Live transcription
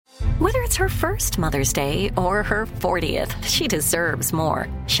Whether it's her first Mother's Day or her 40th, she deserves more.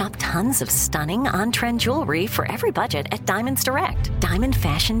 Shop tons of stunning on-trend jewelry for every budget at Diamonds Direct. Diamond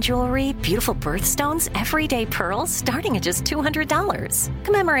fashion jewelry, beautiful birthstones, everyday pearls starting at just $200.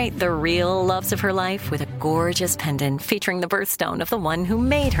 Commemorate the real loves of her life with a gorgeous pendant featuring the birthstone of the one who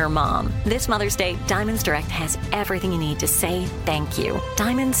made her mom. This Mother's Day, Diamonds Direct has everything you need to say thank you.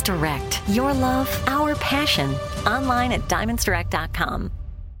 Diamonds Direct. Your love, our passion. Online at diamondsdirect.com.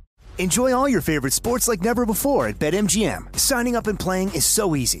 Enjoy all your favorite sports like never before at BetMGM. Signing up and playing is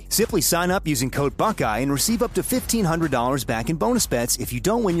so easy. Simply sign up using code Buckeye and receive up to $1,500 back in bonus bets if you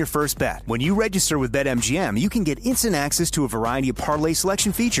don't win your first bet. When you register with BetMGM, you can get instant access to a variety of parlay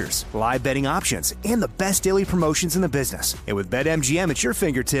selection features, live betting options, and the best daily promotions in the business. And with BetMGM at your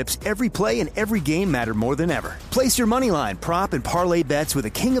fingertips, every play and every game matter more than ever. Place your moneyline, prop, and parlay bets with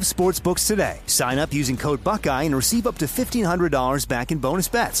the king of sportsbooks today. Sign up using code Buckeye and receive up to $1,500 back in bonus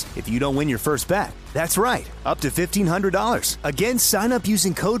bets if you don't win your first bet. That's right, up to $1,500. Again, sign up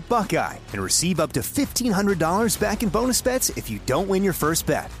using code Buckeye and receive up to $1,500 back in bonus bets if you don't win your first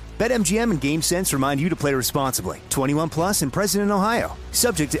bet. BetMGM and GameSense remind you to play responsibly. 21 plus and present in Ohio.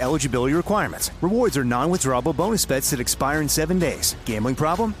 Subject to eligibility requirements. Rewards are non-withdrawable bonus bets that expire in 7 days. Gambling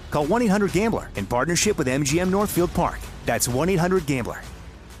problem? Call 1-800-GAMBLER in partnership with MGM Northfield Park. That's 1-800-GAMBLER.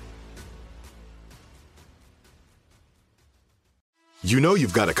 You know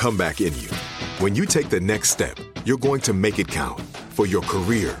you've got a comeback in you. When you take the next step, you're going to make it count. For your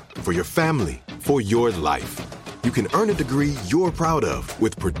career, for your family, for your life. You can earn a degree you're proud of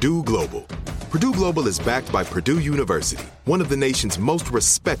with Purdue Global. Purdue Global is backed by Purdue University, one of the nation's most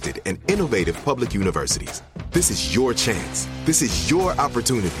respected and innovative public universities. This is your chance. This is your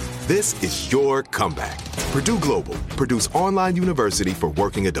opportunity. This is your comeback. Purdue Global, Purdue's online university for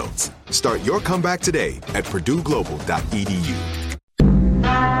working adults. Start your comeback today at purdueglobal.edu.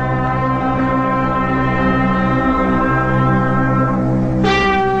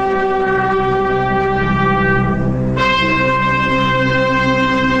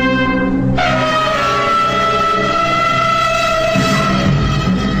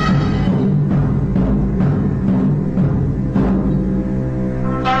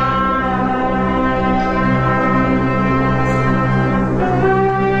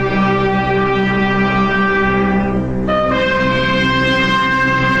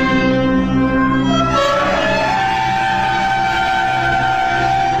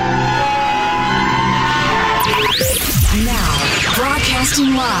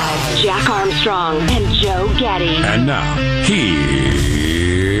 Jack Armstrong and Joe Getty. And now, here's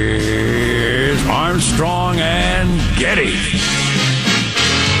Armstrong and Getty.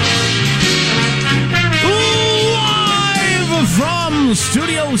 Live from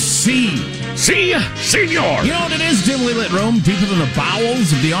Studio C. See, senor. You know what it is? Dimly lit room, deeper than the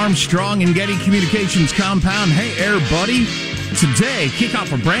bowels of the Armstrong and Getty Communications compound. Hey, air buddy. Today, kick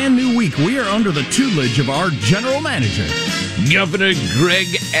off a brand new week. We are under the tutelage of our general manager, Governor Greg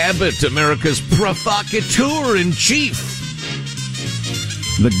Abbott, America's provocateur-in-chief.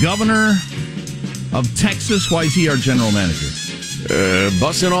 The governor of Texas. Why is he our general manager?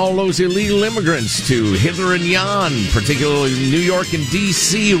 Busing all those illegal immigrants to hither and yon, particularly New York and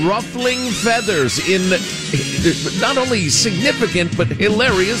D.C., ruffling feathers in not only significant but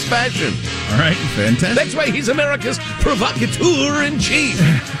hilarious fashion. All right, fantastic. That's why he's America's provocateur-in-chief.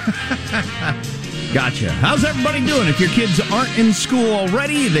 Gotcha. How's everybody doing? If your kids aren't in school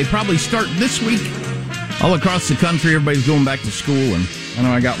already, they probably start this week. All across the country, everybody's going back to school. And I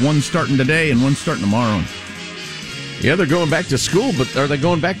know I got one starting today and one starting tomorrow. Yeah, they're going back to school, but are they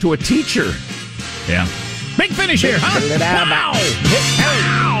going back to a teacher? Yeah. Big finish here, huh? Wow!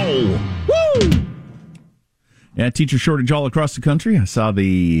 Woo! Yeah, teacher shortage all across the country. I saw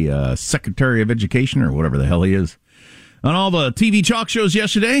the Secretary of Education, or whatever the hell he is, on all the TV talk shows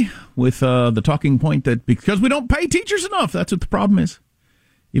yesterday with the talking point that because we don't pay teachers enough, that's what the problem is.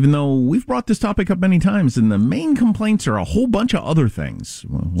 Even though we've brought this topic up many times, and the main complaints are a whole bunch of other things.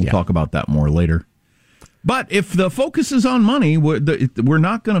 We'll talk about that more later. But if the focus is on money, we're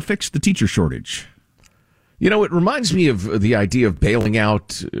not going to fix the teacher shortage. You know, it reminds me of the idea of bailing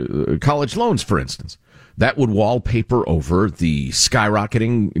out college loans, for instance. That would wallpaper over the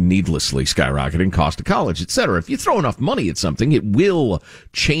needlessly skyrocketing cost of college, et cetera. If you throw enough money at something, it will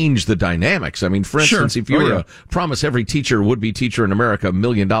change the dynamics. I mean, for instance, if you were to promise every would-be teacher in America $1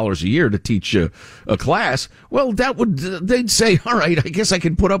 million a year to teach a class, well, they'd say, all right, I guess I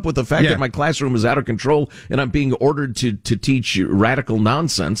can put up with the fact that my classroom is out of control and I'm being ordered to teach radical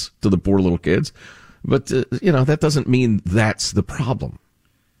nonsense to the poor little kids. But, that doesn't mean that's the problem.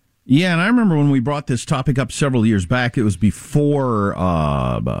 Yeah, and I remember when we brought this topic up several years back, it was before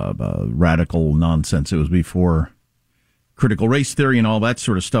radical nonsense. It was before critical race theory and all that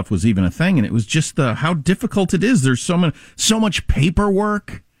sort of stuff was even a thing. And it was just how difficult it is. There's so much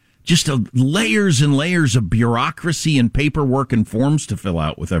paperwork, just layers and layers of bureaucracy and paperwork and forms to fill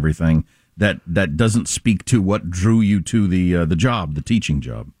out with everything that doesn't speak to what drew you to the job, the teaching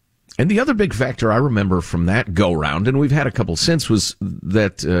job. And the other big factor I remember from that go-round, and we've had a couple since, was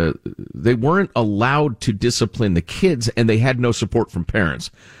that they weren't allowed to discipline the kids, and they had no support from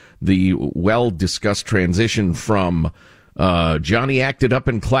parents. The well-discussed transition from Johnny acted up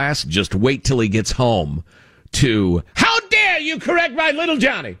in class, just wait till he gets home, to how dare you correct my little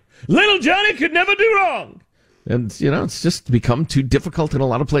Johnny? Little Johnny could never do wrong. And, it's just become too difficult in a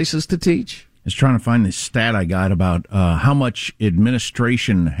lot of places to teach. I was trying to find this stat I got about how much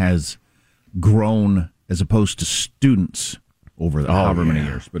administration has grown as opposed to students over however many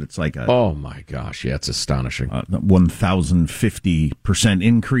years. But it's like oh my gosh, yeah, it's astonishing. 1,050%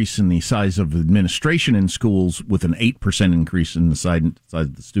 increase in the size of administration in schools, with an 8% increase in the size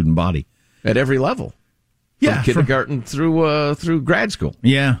of the student body at every level. From kindergarten through grad school.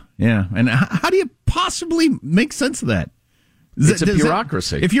 Yeah. And how do you possibly make sense of that? It's a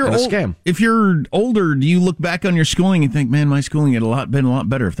bureaucracy. If you're a scam. If you're older, do you look back on your schooling and think, man, my schooling had been a lot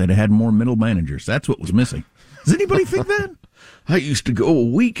better if they'd had more middle managers? That's what was missing. Does anybody think that? I used to go a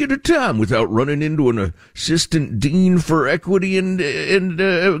week at a time without running into an assistant dean for equity and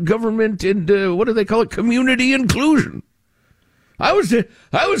government and what do they call it? Community inclusion. I was the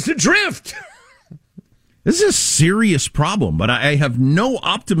drift. This is a serious problem, but I have no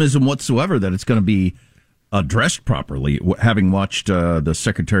optimism whatsoever that it's going to be addressed properly, having watched the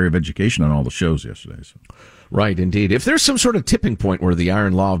Secretary of Education on all the shows yesterday. So. Right, indeed. If there's some sort of tipping point where the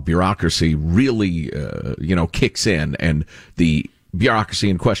iron law of bureaucracy really, kicks in and the bureaucracy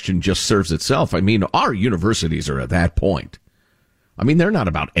in question just serves itself, I mean, our universities are at that point. I mean, they're not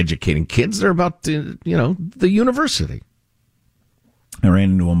about educating kids. They're about, the university. I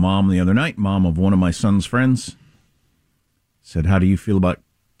ran into a mom the other night, mom of one of my son's friends. Said, how do you feel about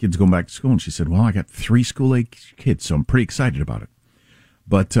kids going back to school? And she said, well, I got 3 school-age kids, so I'm pretty excited about it.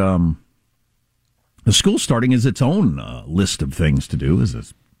 But the school starting is its own list of things to do,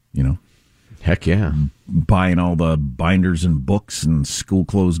 Heck yeah. Buying all the binders and books and school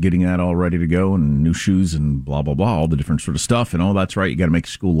clothes, getting that all ready to go, and new shoes and blah, blah, blah, all the different sort of stuff. And that's right, you got to make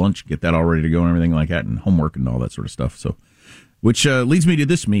school lunch, get that all ready to go and everything like that, and homework and all that sort of stuff. So, which leads me to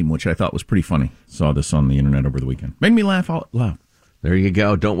this meme, which I thought was pretty funny. Saw this on the internet over the weekend. Made me laugh out loud. There you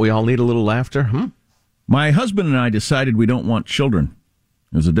go. Don't we all need a little laughter? My husband and I decided we don't want children.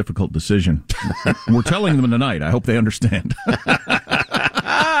 It was a difficult decision. We're telling them tonight. I hope they understand.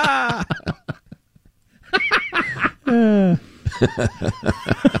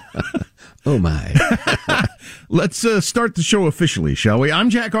 Oh, my. Let's start the show officially, shall we?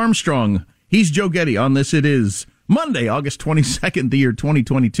 I'm Jack Armstrong. He's Joe Getty. On this, it is Monday, August 22nd, the year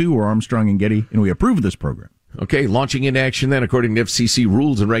 2022. We're Armstrong and Getty, and we approve of this program. Okay, launching into action then, according to FCC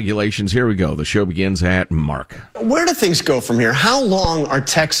rules and regulations. Here we go. The show begins at Mark. Where do things go from here? How long are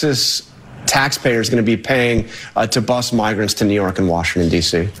Texas taxpayers going to be paying to bus migrants to New York and Washington,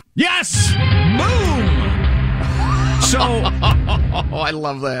 D.C.? Yes! Boom! So, I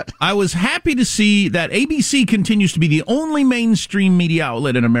love that. I was happy to see that ABC continues to be the only mainstream media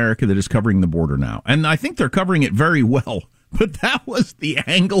outlet in America that is covering the border now. And I think they're covering it very well. But that was the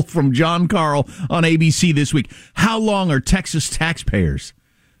angle from John Carl on ABC this week. How long are Texas taxpayers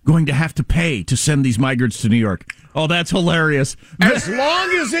going to have to pay to send these migrants to New York? Oh, that's hilarious. As long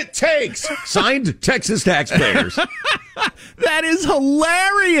as it takes. Signed, Texas taxpayers. That is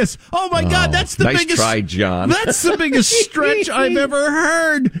hilarious. Oh, my God. That's the nice biggest. Try, John. That's the biggest stretch I've ever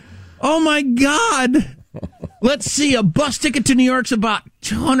heard. Oh, my God. Let's see. A bus ticket to New York's about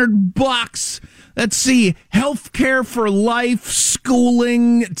 $200. Let's see, health care for life,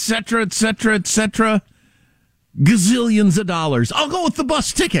 schooling, et cetera, et cetera, et cetera. Gazillions of dollars. I'll go with the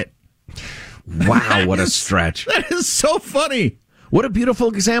bus ticket. Wow, what a stretch. That is so funny. What a beautiful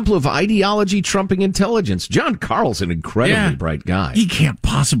example of ideology trumping intelligence. John Carl's an incredibly bright guy. He can't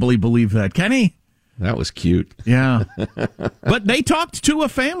possibly believe that, can he? That was cute. Yeah. But they talked to a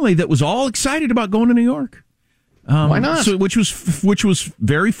family that was all excited about going to New York. Why not? So, which was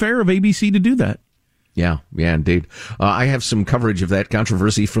very fair of ABC to do that. Yeah, indeed. I have some coverage of that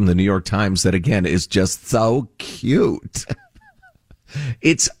controversy from the New York Times that, again, is just so cute.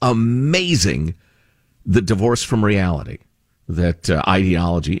 It's amazing, the divorce from reality that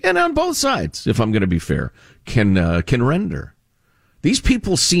ideology, and on both sides, if I'm going to be fair, can render. These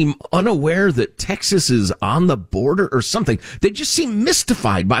people seem unaware that Texas is on the border or something. They just seem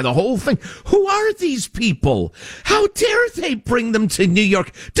mystified by the whole thing. Who are these people? How dare they bring them to New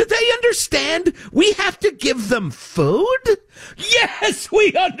York? Do they understand we have to give them food? Yes,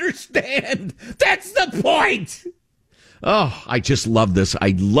 we understand. That's the point. Oh, I just love this.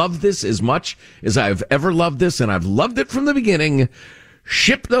 I love this as much as I've ever loved this, and I've loved it from the beginning.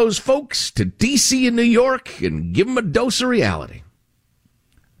 Ship those folks to D.C. and New York and give them a dose of reality.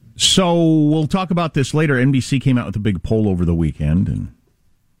 So we'll talk about this later. NBC came out with a big poll over the weekend, and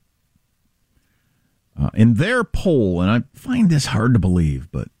in their poll, and I find this hard to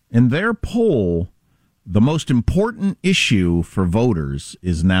believe, but in their poll, the most important issue for voters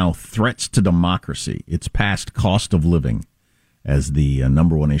is now threats to democracy. It's passed cost of living as the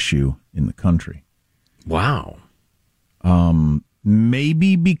number one issue in the country. Wow.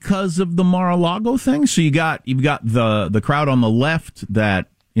 Maybe because of the Mar-a-Lago thing. So you've got the crowd on the left that,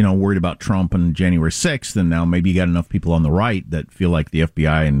 worried about Trump on January 6th, and now maybe you got enough people on the right that feel like the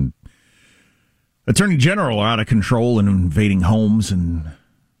FBI and Attorney General are out of control and invading homes and,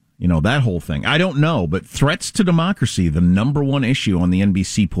 that whole thing. I don't know, but threats to democracy, the number one issue on the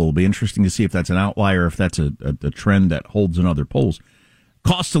NBC poll. It'll be interesting to see if that's an outlier, if that's a trend that holds in other polls.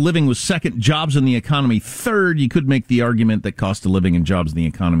 Cost of living was second, jobs in the economy third. You could make the argument that cost of living and jobs in the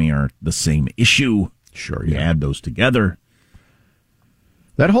economy are the same issue. Sure, you add those together.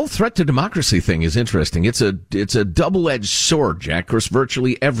 That whole threat to democracy thing is interesting. It's a double-edged sword, Jack. Of course,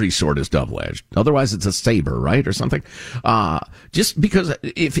 virtually every sword is double-edged. Otherwise, it's a saber, right, or something. Just because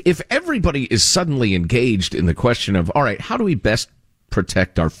if everybody is suddenly engaged in the question of, all right, how do we best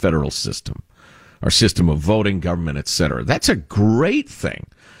protect our federal system, our system of voting, government, etc., that's a great thing.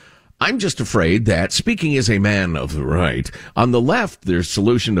 I'm just afraid that, speaking as a man of the right, on the left, their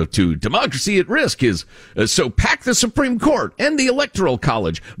solution to democracy at risk is, so pack the Supreme Court and the Electoral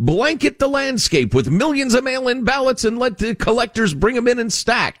College, blanket the landscape with millions of mail-in ballots and let the collectors bring them in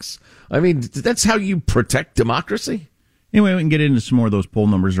stacks. I mean, that's how you protect democracy? Anyway, we can get into some more of those poll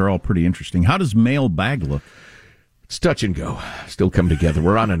numbers. They're all pretty interesting. How does mailbag look? It's touch and go. Still come together.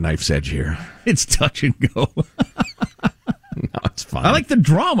 We're on a knife's edge here. It's touch and go. No, it's fine. I like the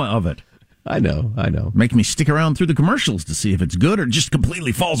drama of it. I know. Making me stick around through the commercials to see if it's good or just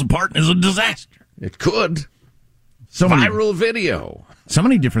completely falls apart and is a disaster. It could. Viral video. So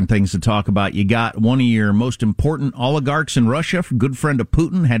many different things to talk about. You got one of your most important oligarchs in Russia, good friend of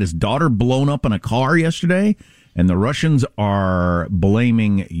Putin, had his daughter blown up in a car yesterday, and the Russians are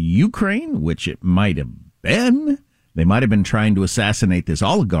blaming Ukraine, which it might have been. They might have been trying to assassinate this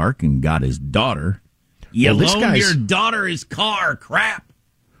oligarch and got his daughter. You loaned your daughter his car, crap.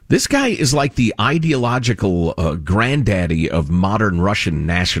 This guy is like the ideological granddaddy of modern Russian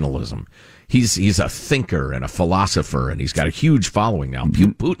nationalism. He's a thinker and a philosopher, and he's got a huge following now.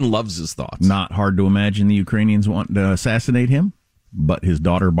 Putin loves his thoughts. Not hard to imagine the Ukrainians wanting to assassinate him, but his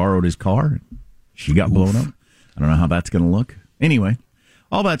daughter borrowed his car. She got blown up. I don't know how that's going to look. Anyway,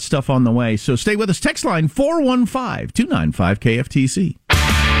 all that stuff on the way. So stay with us. Text line 415-295-KFTC.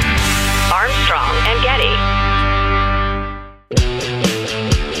 Armstrong and Getty.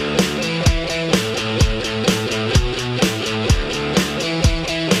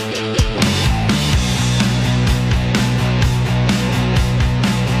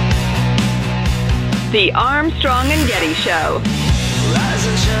 The Armstrong and Getty Show.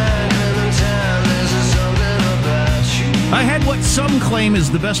 I had what some claim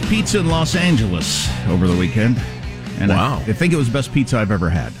is the best pizza in Los Angeles over the weekend. And wow. I think it was the best pizza I've ever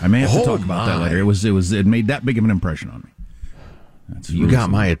had. I may have to talk about that later. It made that big of an impression on me. You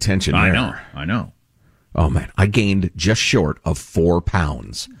got my attention there. I know. Oh, man. I gained just short of 4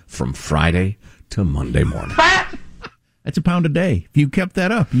 pounds from Friday to Monday morning. That's a pound a day. If you kept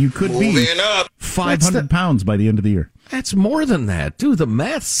that up, you could be 500 pounds by the end of the year. That's more than that. Do the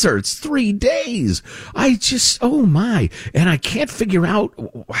math, sir. It's 3 days. Oh my. And I can't figure out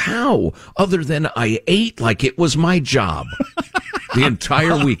how, other than I ate like it was my job the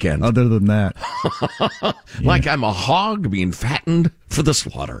entire weekend. Other than that. Like I'm a hog being fattened for the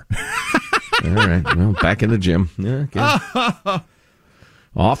slaughter. All right. Well, back in the gym. Yeah, okay.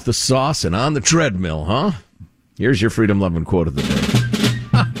 Off the sauce and on the treadmill, huh? Here's your freedom-loving quote of the day.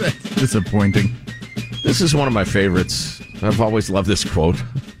 That's disappointing. This is one of my favorites. I've always loved this quote.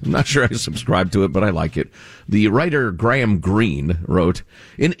 I'm not sure I subscribe to it, but I like it. The writer Graham Greene wrote,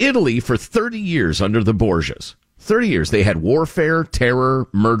 "In Italy for 30 years under the Borgias, 30 years they had warfare, terror,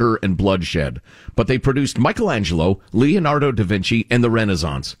 murder, and bloodshed. But they produced Michelangelo, Leonardo da Vinci, and the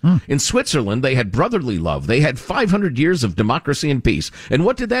Renaissance. In Switzerland, they had brotherly love. They had 500 years of democracy and peace. And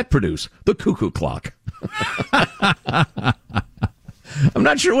what did that produce? The cuckoo clock." I'm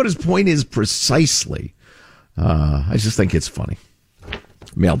not sure what his point is precisely. I just think it's funny.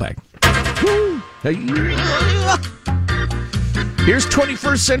 Mailbag. Hey. Here's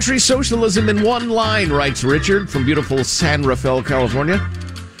 21st century socialism in one line, writes Richard from beautiful San Rafael, California.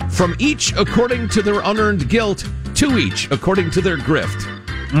 From each according to their unearned guilt, to each according to their grift.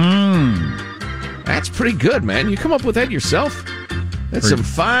 That's pretty good, man. You come up with that yourself? That's some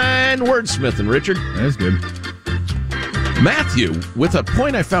fine wordsmithing, Richard. That's good. Matthew, with a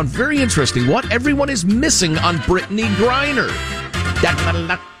point I found very interesting. What everyone is missing on Brittany Griner.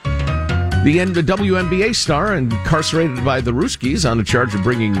 The WNBA star, incarcerated by the Ruskies on a charge of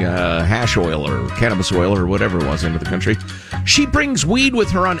bringing hash oil or cannabis oil or whatever it was into the country. She brings weed with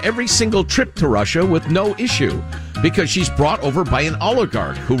her on every single trip to Russia with no issue because she's brought over by an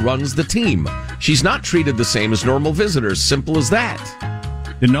oligarch who runs the team. She's not treated the same as normal visitors. Simple as that.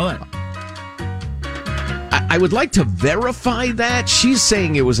 Didn't know that. I would like to verify that. She's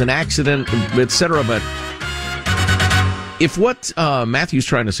saying it was an accident, etc., but if what Matthew's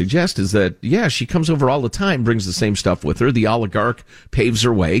trying to suggest is that, yeah, she comes over all the time, brings the same stuff with her. The oligarch paves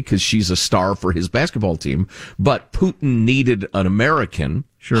her way because she's a star for his basketball team. But Putin needed an American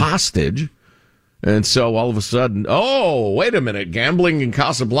hostage. And so all of a sudden, oh, wait a minute, gambling in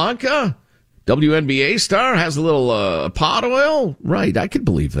Casablanca? WNBA star has a little pot oil? Right, I could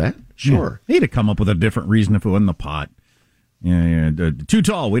believe that. Sure. Yeah. He'd have come up with a different reason if it wasn't the pot. Yeah, too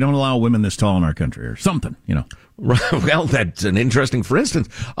tall. We don't allow women this tall in our country or something, you know. Well, that's an interesting for instance.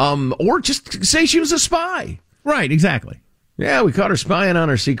 Or just say she was a spy. Right, exactly. Yeah, we caught her spying on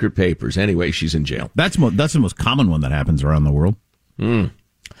her secret papers. Anyway, she's in jail. That's the most common one that happens around the world.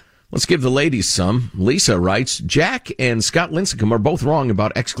 Let's give the ladies some. Lisa writes, Jack and Scott Lincecum are both wrong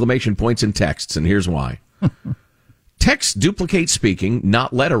about exclamation points in texts, and here's why. Texts duplicate speaking,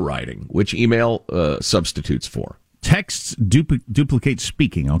 not letter writing, which email substitutes for. Texts duplicate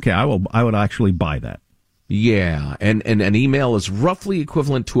speaking. Okay, I would actually buy that. Yeah, and an email is roughly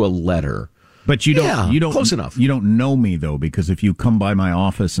equivalent to a letter. But you don't close enough. You don't know me though, because if you come by my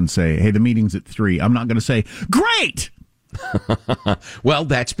office and say, "Hey, the meeting's at 3," I'm not going to say, "Great." Well,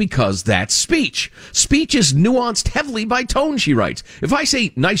 that's because that's speech. Speech is nuanced heavily by tone, she writes. If I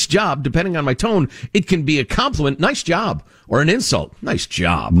say nice job, depending on my tone, it can be a compliment, nice job, or an insult, nice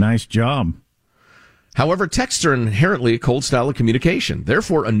job. Nice job. However, texts are inherently a cold style of communication.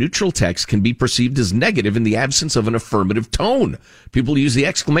 Therefore, a neutral text can be perceived as negative in the absence of an affirmative tone. People use the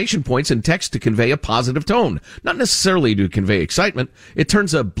exclamation points in text to convey a positive tone, not necessarily to convey excitement. It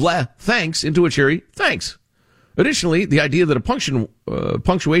turns a bleh thanks into a cheery thanks. Additionally, the idea that a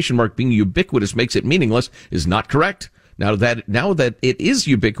punctuation mark being ubiquitous makes it meaningless is not correct. Now that it is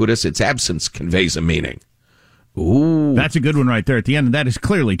ubiquitous, its absence conveys a meaning. Ooh. That's a good one right there at the end, and that is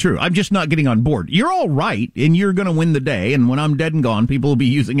clearly true. I'm just not getting on board. You're all right, and you're going to win the day, and when I'm dead and gone, people will be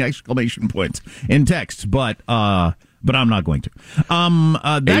using exclamation points in text, but I'm not going to.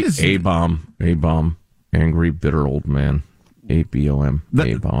 That is A-bomb, angry, bitter old man, A-B-O-M,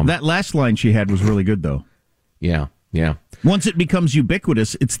 A-bomb. That last line she had was really good, though. Yeah. Once it becomes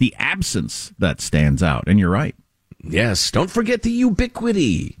ubiquitous, it's the absence that stands out, and you're right. Yes, don't forget the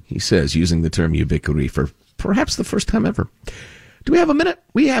ubiquity, he says, using the term ubiquity for perhaps the first time ever. Do we have a minute?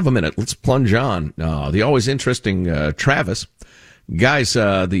 We have a minute. Let's plunge on. The always interesting Travis. Guys,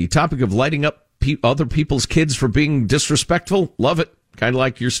 the topic of lighting up other people's kids for being disrespectful, love it. Kind of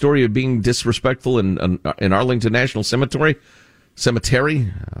like your story of being disrespectful in Arlington National Cemetery.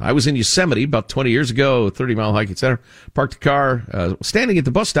 I was in Yosemite about 20 years ago, 30-mile hike, etc. Parked the car, standing at the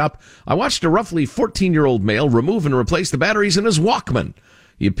bus stop. I watched a roughly 14-year-old male remove and replace the batteries in his Walkman.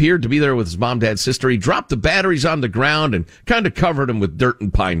 He appeared to be there with his mom, dad, sister. He dropped the batteries on the ground and kind of covered them with dirt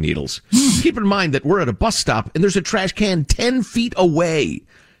and pine needles. Keep in mind that we're at a bus stop and there's a trash can 10 feet away.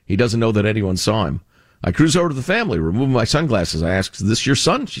 He doesn't know that anyone saw him. I cruise over to the family, remove my sunglasses. I ask, is this your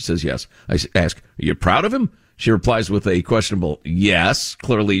son? She says, yes. I ask, are you proud of him? She replies with a questionable yes,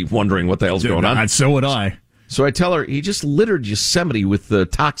 clearly wondering what the hell's going on. So would I. So I tell her, he just littered Yosemite with the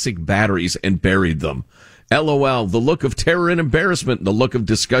toxic batteries and buried them. LOL, the look of terror and embarrassment, the look of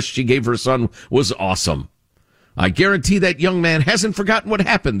disgust she gave her son was awesome. I guarantee that young man hasn't forgotten what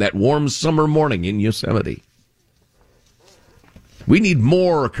happened that warm summer morning in Yosemite. We need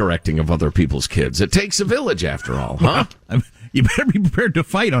more correcting of other people's kids. It takes a village, after all, huh? Well, you better be prepared to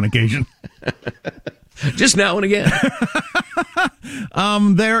fight on occasion. Just now and again.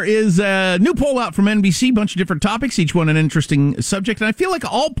 There is a new poll out from NBC, bunch of different topics, each one an interesting subject. And I feel like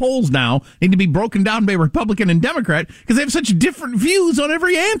all polls now need to be broken down by Republican and Democrat because they have such different views on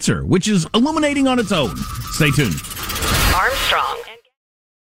every answer, which is illuminating on its own. Stay tuned. Armstrong.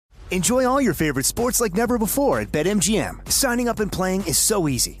 Enjoy all your favorite sports like never before at BetMGM. Signing up and playing is so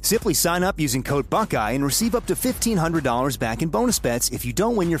easy. Simply sign up using code Buckeye and receive up to $1,500 back in bonus bets if you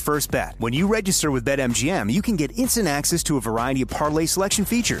don't win your first bet. When you register with BetMGM, you can get instant access to a variety of parlay selection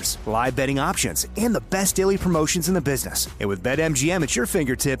features, live betting options, and the best daily promotions in the business. And with BetMGM at your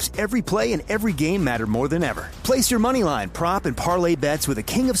fingertips, every play and every game matter more than ever. Place your moneyline, prop, and parlay bets with the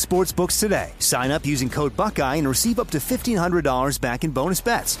king of sportsbooks today. Sign up using code Buckeye and receive up to $1,500 back in bonus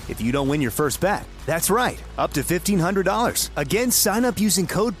bets if you don't win your first bet. That's right, up to $1,500. Again, sign up using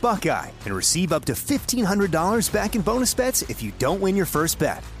code Buckeye and receive up to $1,500 back in bonus bets if you don't win your first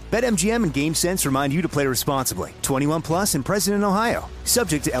bet. BetMGM and GameSense remind you to play responsibly. 21 plus and present in Ohio.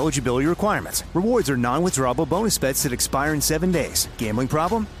 Subject to eligibility requirements. Rewards are non-withdrawable bonus bets that expire in 7 days. Gambling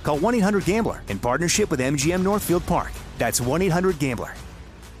problem? Call 1-800-GAMBLER in partnership with MGM Northfield Park. That's 1-800-GAMBLER.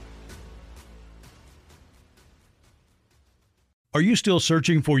 Are you still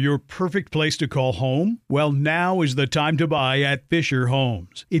searching for your perfect place to call home? Well, now is the time to buy at Fisher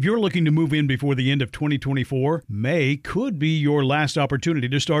Homes. If you're looking to move in before the end of 2024, May could be your last opportunity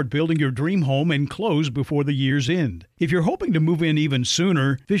to start building your dream home and close before the year's end. If you're hoping to move in even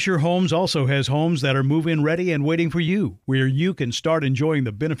sooner, Fisher Homes also has homes that are move-in ready and waiting for you, where you can start enjoying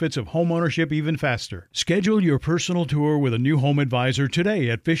the benefits of homeownership even faster. Schedule your personal tour with a new home advisor today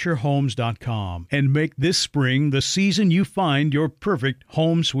at FisherHomes.com and make this spring the season you find your perfect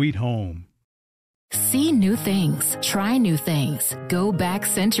home sweet home. See new things, try new things, go back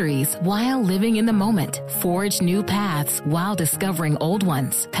centuries while living in the moment, forge new paths while discovering old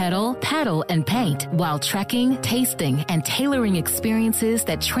ones, pedal, paddle, and paint while trekking, tasting, and tailoring experiences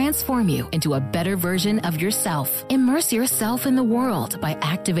that transform you into a better version of yourself. Immerse yourself in the world by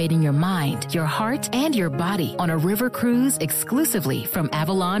activating your mind, your heart, and your body on a river cruise exclusively from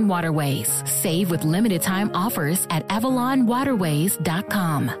Avalon Waterways. Save with limited time offers at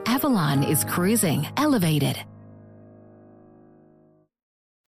AvalonWaterways.com. Avalon is cruising elevated.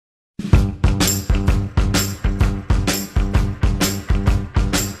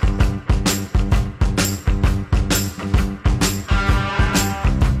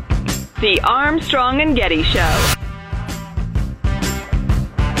 The Armstrong and Getty Show.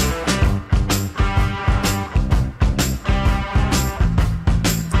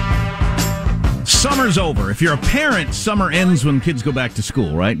 Summer's over. If you're a parent, summer ends when kids go back to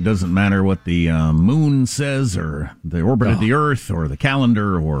school, right? Doesn't matter what the moon says or the orbit of the Earth or the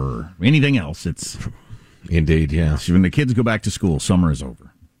calendar or anything else. It's indeed, yeah. When the kids go back to school, summer is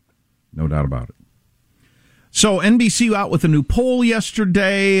over. No doubt about it. So NBC out with a new poll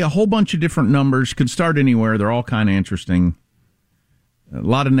yesterday, a whole bunch of different numbers. Could start anywhere. They're all kind of interesting. A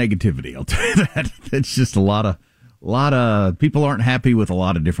lot of negativity, I'll tell you that. It's just a lot of people aren't happy with a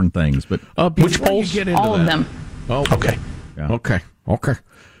lot of different things. But which polls? All of them. Oh, okay. Yeah. Okay.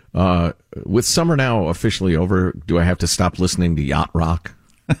 With summer now officially over, do I have to stop listening to yacht rock?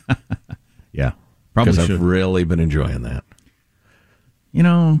 Yeah, probably because I've really been enjoying that.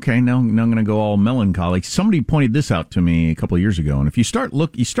 Okay. Now I'm going to go all melancholy. Somebody pointed this out to me a couple of years ago, and if you start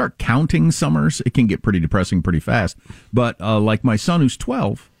counting summers, it can get pretty depressing pretty fast. But like my son who's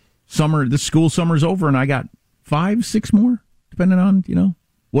 12, this school summer's over, and I got 5, 6 more, depending on,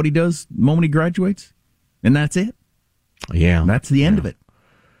 what he does the moment he graduates. And that's it. Yeah. And that's the end of it.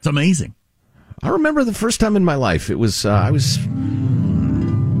 It's amazing. I remember the first time in my life, it was, I was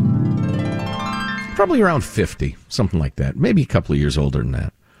probably around 50, something like that. Maybe a couple of years older than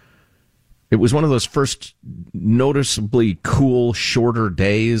that. It was one of those first noticeably cool, shorter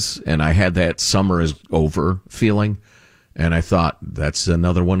days, and I had that summer is over feeling. And I thought, that's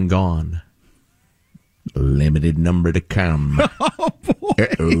another one gone. Limited number to come. Oh, boy.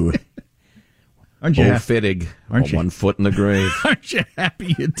 Uh-oh. Aren't you Fittig. Aren't you? 1 foot in the grave. Aren't you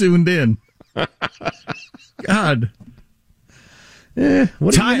happy you tuned in? God.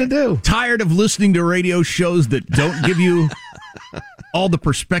 What are you going to do? Tired of listening to radio shows that don't give you all the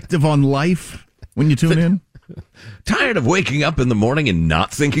perspective on life when you tune in? Tired of waking up in the morning and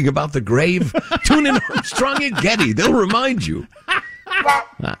not thinking about the grave? Tune in Armstrong and Getty. They'll remind you.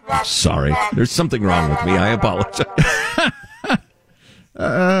 Sorry. There's something wrong with me. I apologize.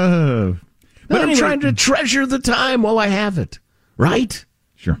 But I'm trying to treasure the time while I have it. Right?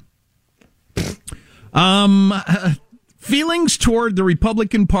 Sure. Feelings toward the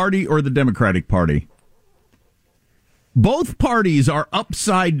Republican Party or the Democratic Party? Both parties are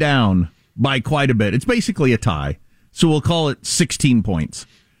upside down by quite a bit. It's basically a tie. So we'll call it 16 points.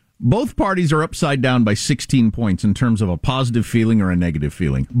 Both parties are upside down by 16 points in terms of a positive feeling or a negative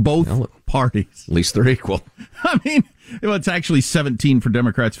feeling. Both parties. At least they're equal. I mean, it's actually 17 for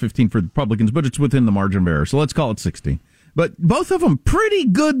Democrats, 15 for Republicans, but it's within the margin of error. So let's call it 16. But both of them pretty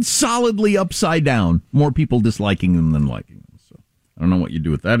good, solidly upside down. More people disliking them than liking them. So I don't know what you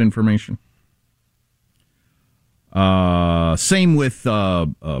do with that information. Same with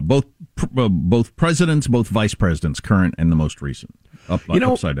both presidents, both vice presidents, current and the most recent.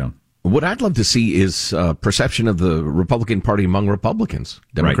 Upside down. What I'd love to see is perception of the Republican Party among Republicans,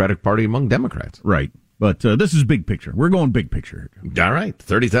 Democratic Party among Democrats. Right. But this is big picture. We're going big picture here. All right,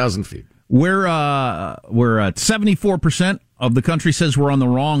 30,000 feet. We're at 74% of the country says we're on the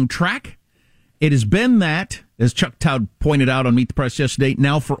wrong track. It has been that, as Chuck Todd pointed out on Meet the Press yesterday,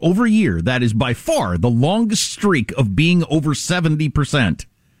 now for over a year. That is by far the longest streak of being over 70%.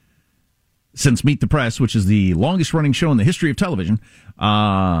 Since Meet the Press, which is the longest running show in the history of television,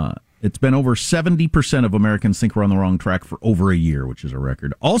 it's been over 70% of Americans think we're on the wrong track for over a year, which is a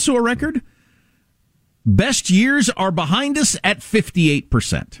record. Also a record, best years are behind us at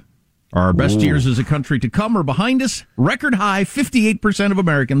 58%. Our best years as a country to come are behind us. Record high, 58% of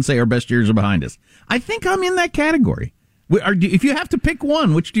Americans say our best years are behind us. I think I'm in that category. If you have to pick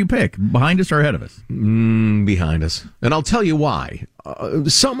one, which do you pick? Behind us or ahead of us? Behind us. And I'll tell you why.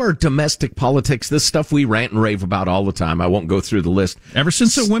 Some are domestic politics, this stuff we rant and rave about all the time. I won't go through the list. Ever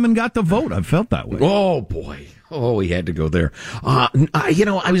since the women got the vote, I've felt that way. Oh, boy. Oh, we had to go there.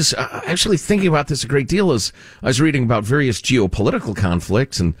 I was actually thinking about this a great deal as I was reading about various geopolitical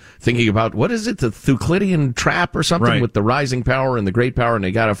conflicts and thinking about, what is it, the Thucydidean trap or something with the rising power and the great power, and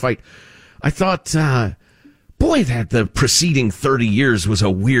they got to fight. I thought, boy, that the preceding 30 years was a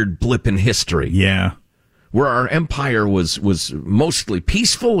weird blip in history. Yeah. Where our empire was mostly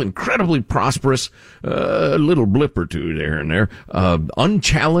peaceful, incredibly prosperous, a little blip or two there and there,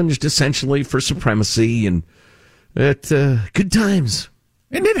 unchallenged essentially for supremacy, and at good times.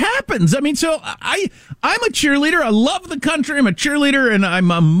 And it happens. I mean, so I'm a cheerleader. I love the country. I'm a cheerleader, and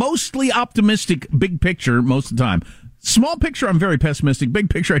I'm a mostly optimistic big picture most of the time. Small picture, I'm very pessimistic. Big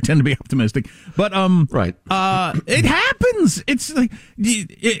picture, I tend to be optimistic. But it happens. It's like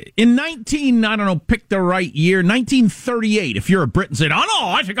in pick the right year, 1938. If you're a Brit and say, "Oh no,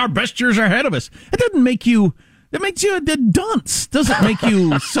 I think our best years are ahead of us," it doesn't make you. That makes you a dunce. Doesn't make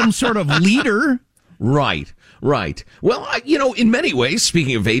you some sort of leader. Right. Well, in many ways,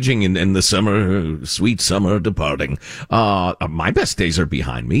 speaking of aging and the summer, sweet summer departing, my best days are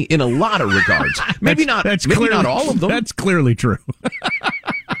behind me in a lot of regards. Maybe not all of them. That's clearly true.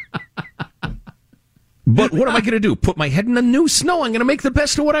 But what am I going to do? Put my head in a noose? No, I'm going to make the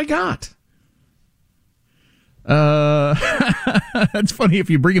best of what I got. That's funny if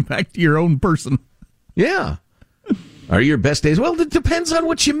you bring it back to your own person. Yeah. Are your best days? Well, it depends on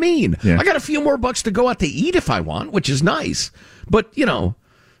what you mean. Yeah. I got a few more bucks to go out to eat if I want, which is nice. But,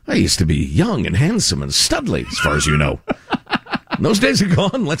 I used to be young and handsome and studly, as far as you know. Those days are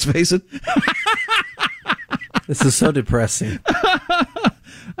gone, let's face it. This is so depressing.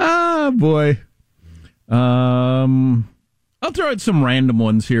 Boy. I'll throw out some random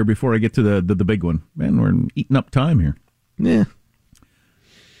ones here before I get to the big one. Man, we're eating up time here. Yeah.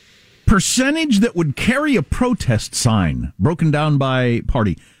 Percentage that would carry a protest sign broken down by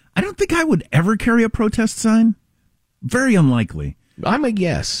party. I don't think I would ever carry a protest sign. Very unlikely. I'm a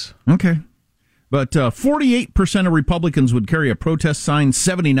yes. Okay. But 48% of Republicans would carry a protest sign,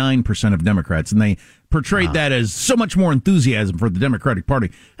 79% of Democrats, and they portrayed that as so much more enthusiasm for the Democratic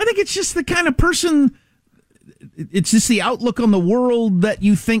Party. I think it's just the kind of person, it's just the outlook on the world that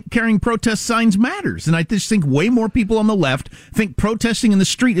you think carrying protest signs matters. And I just think way more people on the left think protesting in the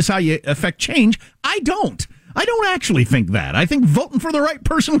street is how you affect change. I don't actually think that. I think voting for the right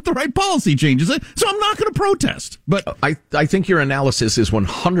person with the right policy changes it, so I'm not going to protest. But I think your analysis is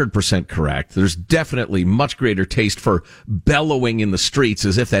 100% correct. There's definitely much greater taste for bellowing in the streets,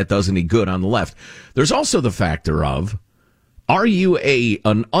 as if that does any good on the left. There's also the factor of, are you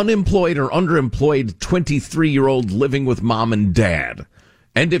an unemployed or underemployed 23-year-old living with mom and dad?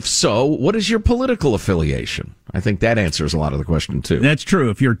 And if so, what is your political affiliation? I think that answers a lot of the question, too. That's true.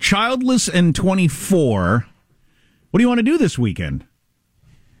 If you're childless and 24, what do you want to do this weekend?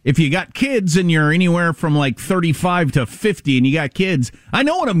 If you got kids and you're anywhere from like 35 to 50 and you got kids, I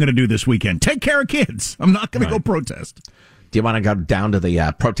know what I'm going to do this weekend. Take care of kids. I'm not going to go protest. Do you want to go down to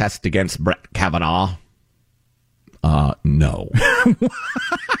the protest against Brett Kavanaugh? No.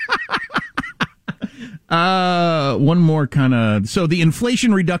 One more kind of... So the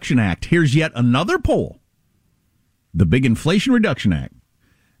Inflation Reduction Act. Here's yet another poll. The big Inflation Reduction Act.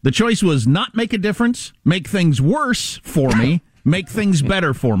 The choice was not make a difference, make things worse for me, make things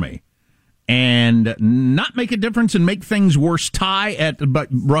better for me. And not make a difference and make things worse tie at about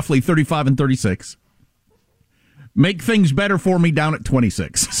roughly 35 and 36. Make things better for me down at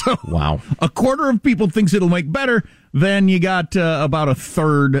 26. So wow. A quarter of people thinks it'll make better. then you got about a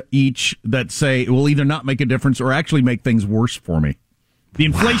third each that say it will either not make a difference or actually make things worse for me. The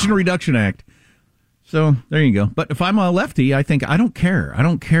Inflation Reduction Act. So there you go. But if I'm a lefty, I think I don't care. I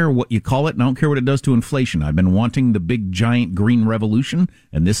don't care what you call it, and I don't care what it does to inflation. I've been wanting the big, giant green revolution,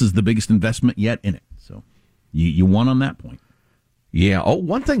 and this is the biggest investment yet in it. So you won on that point. Yeah. Oh,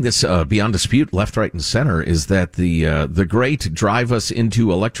 one thing that's beyond dispute, left, right, and center, is that the great Drive Us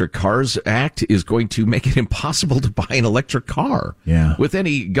into Electric Cars Act is going to make it impossible to buy an electric car. Yeah. With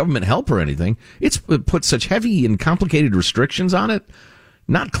any government help or anything. It's put such heavy and complicated restrictions on it.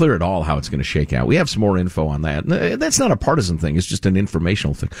 Not clear at all how it's going to shake out. We have some more info on that. That's not a partisan thing. It's just an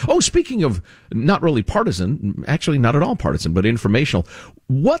informational thing. Oh, speaking of not really partisan, actually not at all partisan, but informational,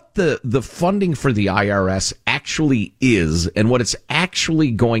 what the funding for the IRS actually is and what it's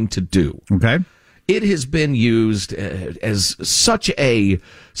actually going to do. Okay. It has been used as such a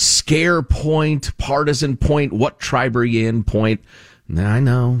scare point, partisan point, what tribe are you in point. I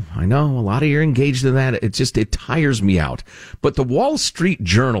know. A lot of you are engaged in that. It tires me out. But the Wall Street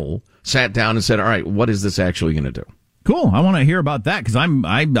Journal sat down and said, all right, what is this actually going to do? Cool. I want to hear about that because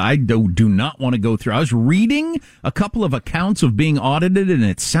I do not want to go through. I was reading a couple of accounts of being audited and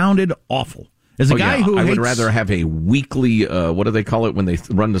it sounded awful. As a guy who I would rather have a weekly, what do they call it when they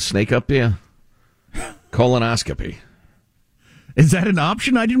run the snake up you? Colonoscopy. Is that an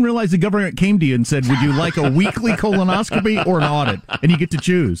option? I didn't realize the government came to you and said, would you like a weekly colonoscopy or an audit? And you get to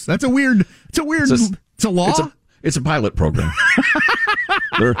choose. It's a law? It's a pilot program.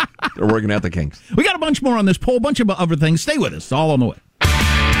 They're working out the kinks. We got a bunch more on this poll, bunch of other things. Stay with us. It's all on the way.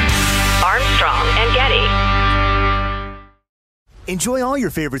 Armstrong and Getty. Enjoy all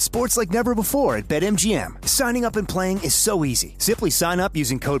your favorite sports like never before at BetMGM. Signing up and playing is so easy. Simply sign up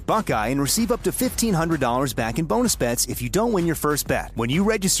using code Buckeye and receive up to $1,500 back in bonus bets if you don't win your first bet. When you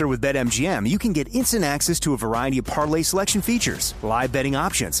register with BetMGM, you can get instant access to a variety of parlay selection features, live betting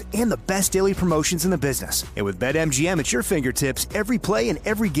options, and the best daily promotions in the business. And with BetMGM at your fingertips, every play and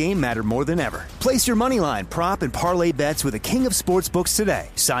every game matter more than ever. Place your moneyline, prop, and parlay bets with the king of sportsbooks today.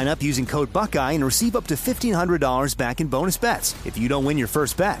 Sign up using code Buckeye and receive up to $1,500 back in bonus bets if you don't win your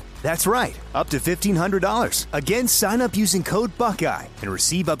first bet. That's right, up to $1,500. Again, sign up using code Buckeye and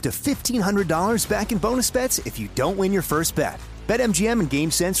receive up to $1,500 back in bonus bets if you don't win your first bet. BetMGM and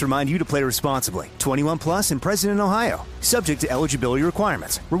GameSense remind you to play responsibly. 21 plus and present in Ohio. Subject to eligibility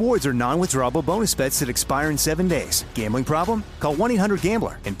requirements. Rewards are non-withdrawable bonus bets that expire in 7 days. Gambling problem? Call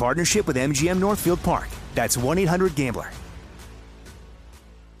 1-800-GAMBLER in partnership with MGM Northfield Park. That's 1-800-GAMBLER.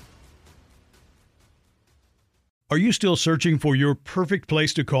 Are you still searching for your perfect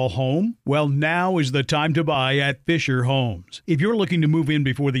place to call home? Well, now is the time to buy at Fisher Homes. If you're looking to move in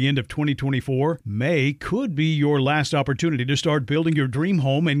before the end of 2024, May could be your last opportunity to start building your dream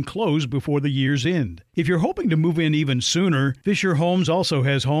home and close before the year's end. If you're hoping to move in even sooner, Fisher Homes also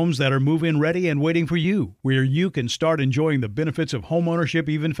has homes that are move-in ready and waiting for you, where you can start enjoying the benefits of homeownership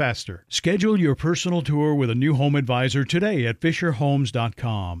even faster. Schedule your personal tour with a new home advisor today at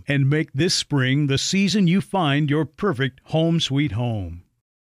FisherHomes.com and make this spring the season you find your perfect home sweet home.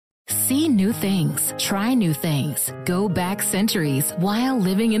 See new things, try new things, go back centuries while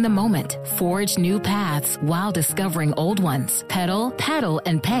living in the moment, forge new paths while discovering old ones, pedal, paddle,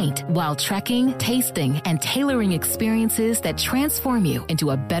 and paint while trekking, tasting, and tailoring experiences that transform you into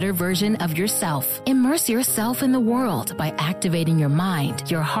a better version of yourself. Immerse yourself in the world by activating your mind,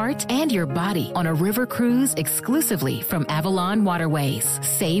 your heart, and your body on a river cruise exclusively from Avalon Waterways.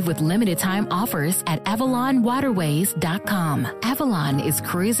 Save with limited time offers at AvalonWaterways.com. Avalon is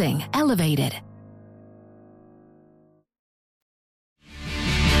cruising elevated.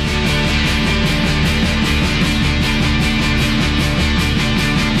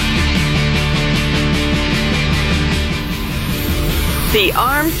 The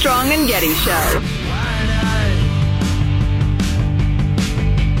Armstrong and Getty Show.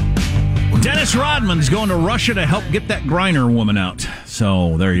 Dennis Rodman's going to Russia to help get that Griner woman out.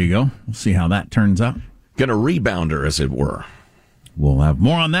 So there you go. We'll see how that turns out. Gonna rebound her, as it were. We'll have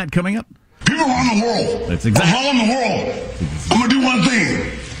more on that coming up. People around the world. That's exactly. All around the world. I'm going to do one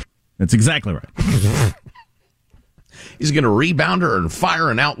thing. That's exactly right. He's going to rebound her and fire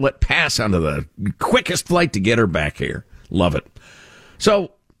an outlet pass onto the quickest flight to get her back here. Love it.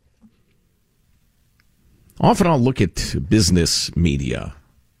 So, often I'll look at business media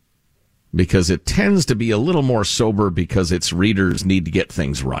because it tends to be a little more sober because its readers need to get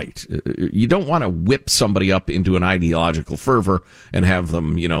things right. You don't want to whip somebody up into an ideological fervor and have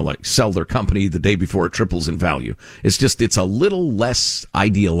them, like sell their company the day before it triples in value. It's a little less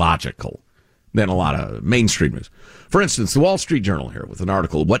ideological than a lot of mainstream news. For instance, the Wall Street Journal here with an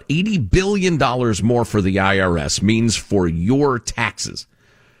article, what $80 billion more for the IRS means for your taxes.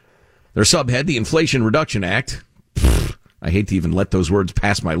 Their subhead, the Inflation Reduction Act, I hate to even let those words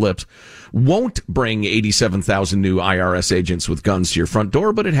pass my lips, won't bring 87,000 new IRS agents with guns to your front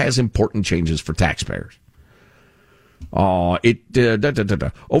door, but it has important changes for taxpayers. Over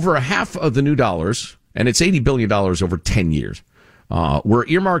a half of the new dollars, and it's $80 billion over 10 years, were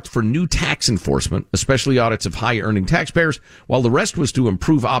earmarked for new tax enforcement, especially audits of high-earning taxpayers, while the rest was to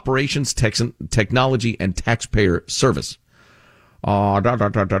improve operations, technology, and taxpayer service. The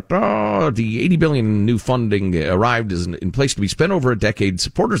 $80 billion in new funding arrived is in place to be spent over a decade.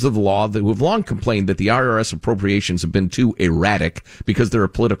 Supporters of the law who have long complained that the IRS appropriations have been too erratic because they're a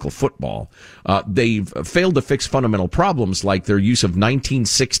political football. They've failed to fix fundamental problems like their use of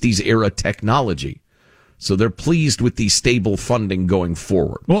 1960s era technology. So they're pleased with the stable funding going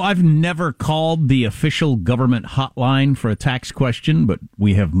forward. Well, I've never called the official government hotline for a tax question, but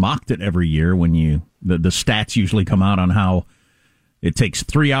we have mocked it every year when the stats usually come out on how it takes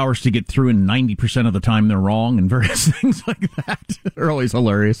 3 hours to get through, and 90% of the time they're wrong, and various things like that. They're always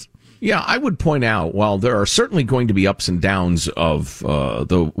hilarious. Yeah, I would point out, while there are certainly going to be ups and downs of how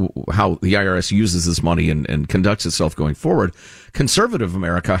the IRS uses this money and conducts itself going forward, conservative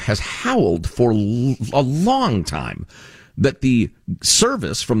America has howled for a long time that the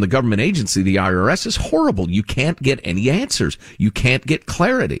service from the government agency, the IRS, is horrible. You can't get any answers. You can't get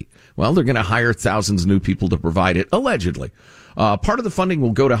clarity. Well, they're going to hire thousands of new people to provide it, allegedly. Part of the funding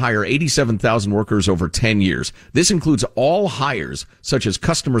will go to hire 87,000 workers over 10 years. This includes all hires, such as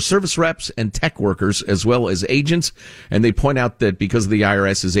customer service reps and tech workers, as well as agents. And they point out that because of the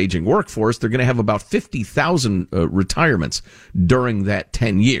IRS's aging workforce, they're going to have about 50,000 retirements during that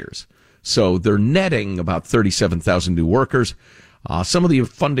 10 years. So they're netting about 37,000 new workers. Some of the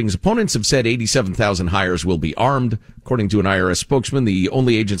funding's opponents have said 87,000 hires will be armed. According to an IRS spokesman, the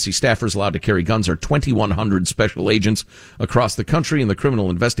only agency staffers allowed to carry guns are 2,100 special agents across the country in the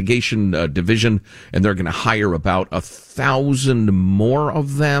Criminal Investigation Division, and they're going to hire about 1,000 more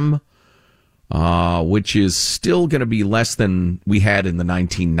of them, which is still going to be less than we had in the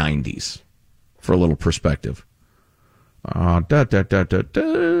 1990s, for a little perspective.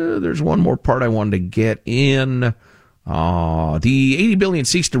 There's one more part I wanted to get in. The $80 billion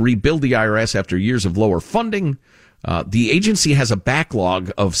seeks to rebuild the IRS after years of lower funding. The agency has a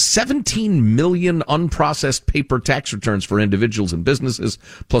backlog of 17 million unprocessed paper tax returns for individuals and businesses,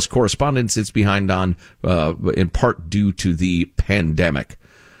 plus correspondence it's behind on, in part due to the pandemic.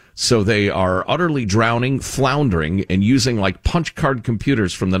 So they are utterly drowning, floundering, and using like punch card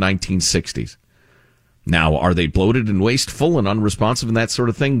computers from the 1960s. Now, are they bloated and wasteful and unresponsive and that sort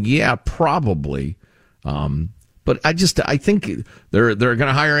of thing? Yeah, probably. But I think they're going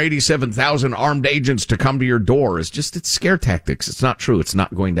to hire 87,000 armed agents to come to your door. It's scare tactics. It's not true. It's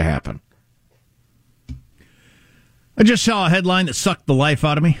not going to happen. I just saw a headline that sucked the life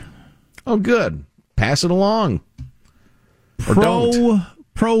out of me. Oh, good. Pass it along. Or don't.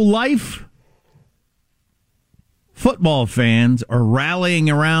 Pro-life football fans are rallying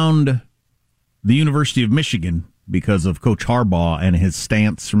around the University of Michigan because of Coach Harbaugh and his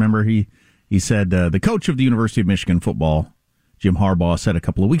stance. Remember, he said the coach of the University of Michigan football, Jim Harbaugh, said a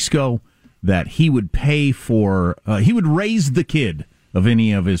couple of weeks ago that he would pay for, he would raise the kid of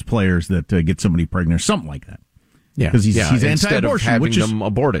any of his players that get somebody pregnant or something like that. Yeah, because he's anti-abortion, which is them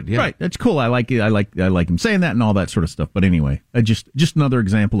aborted. Yeah. Right. That's cool. I like him saying that and all that sort of stuff. But anyway, just another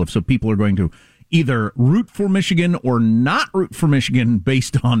example of so people are going to either root for Michigan or not root for Michigan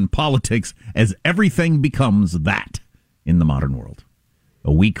based on politics, as everything becomes that in the modern world.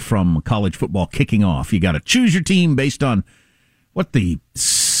 A week from college football kicking off, you got to choose your team based on what the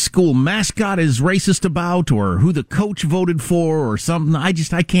school mascot is racist about, or who the coach voted for, or something. I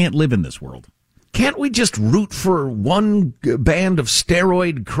can't live in this world. Can't we just root for one band of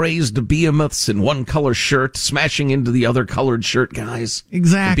steroid-crazed behemoths in one color shirt, smashing into the other colored shirt guys?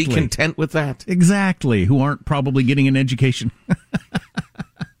 Exactly. Be content with that? Exactly. Who aren't probably getting an education.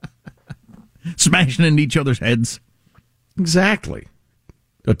 Smashing into each other's heads. Exactly.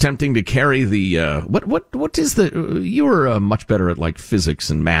 Attempting to carry the what is the you were much better at like physics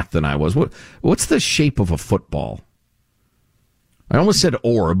and math than I was. What's the shape of a football? I almost said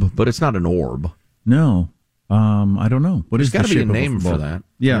orb, but it's not an orb. No, I don't know. There's got to be a name for that.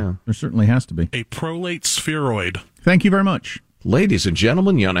 Yeah, there certainly has to be. A prolate spheroid. Thank you very much. Ladies and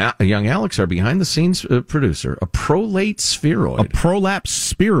gentlemen, young Alex, our behind-the-scenes producer. A prolate spheroid. A prolapse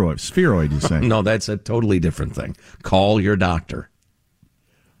spheroid, you say? No, that's a totally different thing. Call your doctor.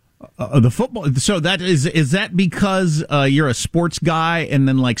 The football. So is that because you're a sports guy, and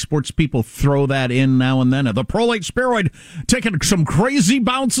then like sports people throw that in now and then? The Prolate Spheroid taking some crazy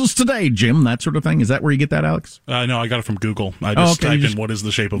bounces today, Jim. That sort of thing. Is that where you get that, Alex? No, I got it from Google. I just typed in what is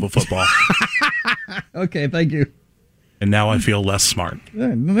the shape of a football. Okay, thank you. And now I feel less smart.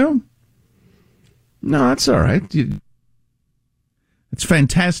 No, that's all right. It's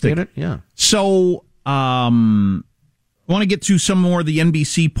fantastic. Get it? Yeah. So, I want to get to some more of the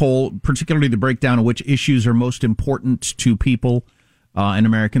NBC poll, particularly the breakdown of which issues are most important to people in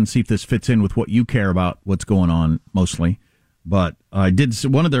America, and see if this fits in with what you care about, what's going on mostly. But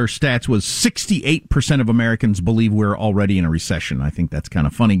one of their stats was 68% of Americans believe we're already in a recession. I think that's kind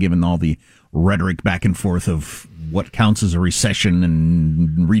of funny given all the rhetoric back and forth of what counts as a recession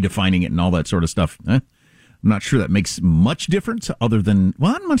and redefining it and all that sort of stuff. I'm not sure that makes much difference other than,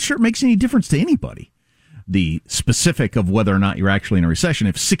 I'm not sure it makes any difference to anybody. The specific of whether or not you're actually in a recession,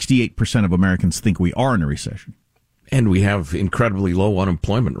 if 68% of Americans think we are in a recession. And we have incredibly low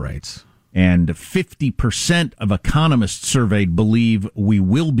unemployment rates. And 50% of economists surveyed believe we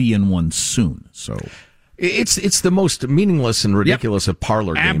will be in one soon. So it's the most meaningless and ridiculous of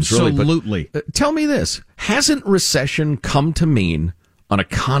parlor games, absolutely. Really. But, tell me this. Hasn't recession come to mean an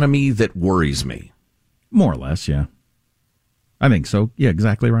economy that worries me? More or less, yeah. I think so. Yeah,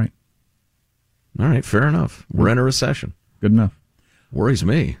 exactly right. All right, fair enough. We're in a recession. Good enough. Worries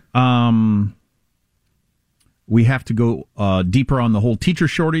me. We have to go deeper on the whole teacher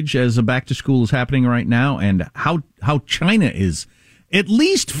shortage as a back to school is happening right now, and how China is, at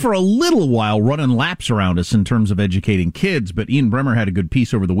least for a little while, running laps around us in terms of educating kids. But Ian Bremmer had a good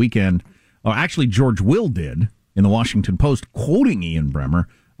piece over the weekend. Actually, George Will did in the Washington Post, quoting Ian Bremmer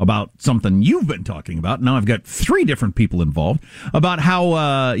about something you've been talking about. Now I've got 3 different people involved about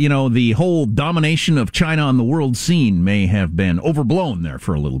how, the whole domination of China on the world scene may have been overblown there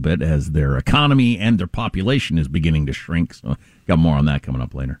for a little bit as their economy and their population is beginning to shrink. So got more on that coming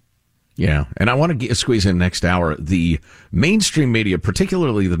up later. Yeah, and I want to squeeze in next hour the mainstream media,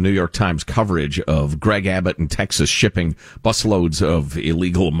 particularly the New York Times coverage of Greg Abbott in Texas shipping busloads of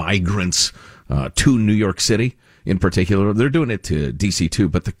illegal migrants to New York City. In particular, they're doing it to D.C. too,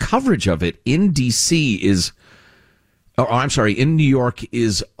 but the coverage of it in D.C. in New York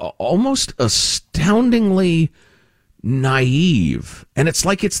is almost astoundingly naive. And it's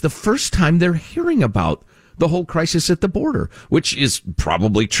like it's the first time they're hearing about the whole crisis at the border, which is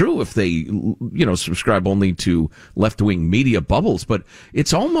probably true if they, subscribe only to left-wing media bubbles. But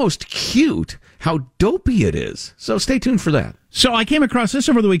it's almost cute how dopey it is. So stay tuned for that. So I came across this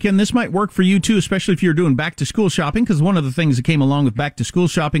over the weekend. This might work for you, too, especially if you're doing back-to-school shopping, because one of the things that came along with back-to-school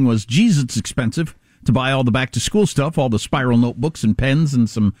shopping was, it's expensive to buy all the back-to-school stuff, all the spiral notebooks and pens and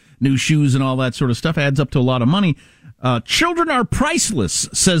some new shoes and all that sort of stuff. Adds up to a lot of money. Children are priceless,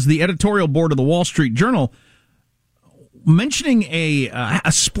 says the editorial board of the Wall Street Journal, mentioning a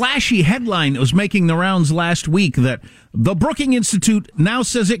splashy headline that was making the rounds last week that the Brookings Institute now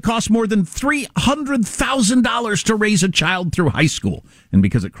says it costs more than $300,000 to raise a child through high school. And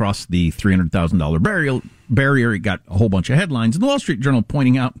because it crossed the $300,000 barrier, it got a whole bunch of headlines. And the Wall Street Journal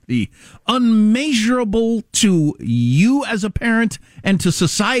pointing out the unmeasurable to you as a parent and to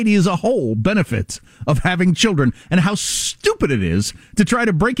society as a whole benefits of having children, and how stupid it is to try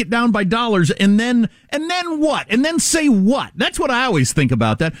to break it down by dollars and then what? And then say what? That's what I always think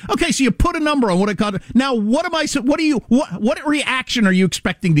about that. Okay, so you put a number on what it cost. Now, what reaction are you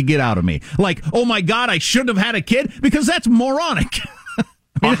expecting to get out of me? Like, oh my God, I shouldn't have had a kid? Because that's moronic.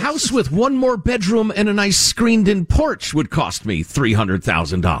 A house with one more bedroom and a nice screened-in porch would cost me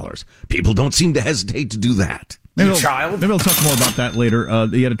 $300,000. People don't seem to hesitate to do that. Maybe we'll talk more about that later.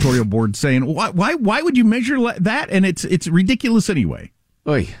 The editorial board saying, why would you measure that? And it's ridiculous anyway.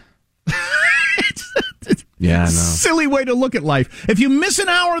 Oy. Yeah, I know. Silly way to look at life. If you miss an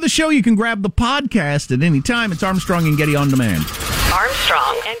hour of the show, you can grab the podcast at any time. It's Armstrong and Getty On Demand.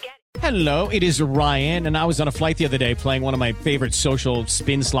 Armstrong and Getty. Hello, it is Ryan, and I was on a flight the other day playing one of my favorite social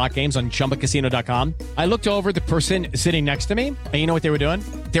spin slot games on ChumbaCasino.com. I looked over at the person sitting next to me, and you know what they were doing?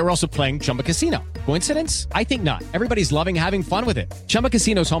 They were also playing Chumba Casino. Coincidence? I think not. Everybody's loving having fun with it. Chumba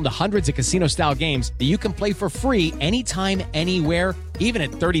Casino is home to hundreds of casino-style games that you can play for free anytime, anywhere, even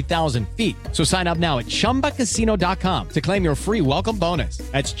at 30,000 feet. So sign up now at ChumbaCasino.com to claim your free welcome bonus.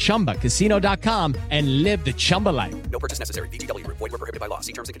 That's ChumbaCasino.com and live the Chumba life. No purchase necessary. VGW. Void where prohibited by law.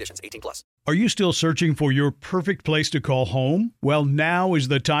 See terms and conditions. 18+. Are you still searching for your perfect place to call home? Well, now is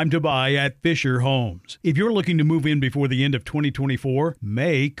the time to buy at Fisher Homes. If you're looking to move in before the end of 2024,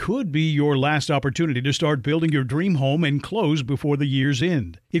 May May could be your last opportunity to start building your dream home and close before the year's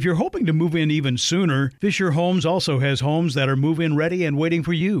end. If you're hoping to move in even sooner, Fisher Homes also has homes that are move-in ready and waiting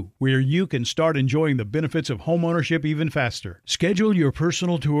for you, where you can start enjoying the benefits of homeownership even faster. Schedule your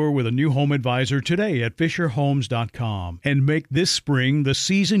personal tour with a new home advisor today at FisherHomes.com and make this spring the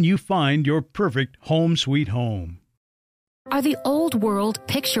season you find your perfect home sweet home. Are the old world,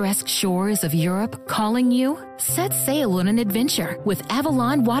 picturesque shores of Europe calling you? Set sail on an adventure with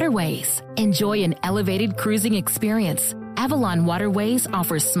Avalon Waterways. Enjoy an elevated cruising experience. Avalon Waterways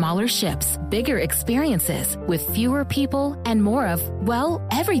offers smaller ships, bigger experiences, with fewer people and more of, well,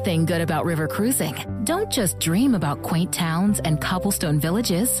 everything good about river cruising. Don't just dream about quaint towns and cobblestone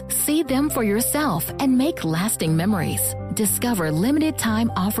villages. See them for yourself and make lasting memories. Discover limited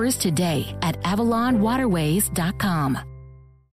time offers today at AvalonWaterways.com.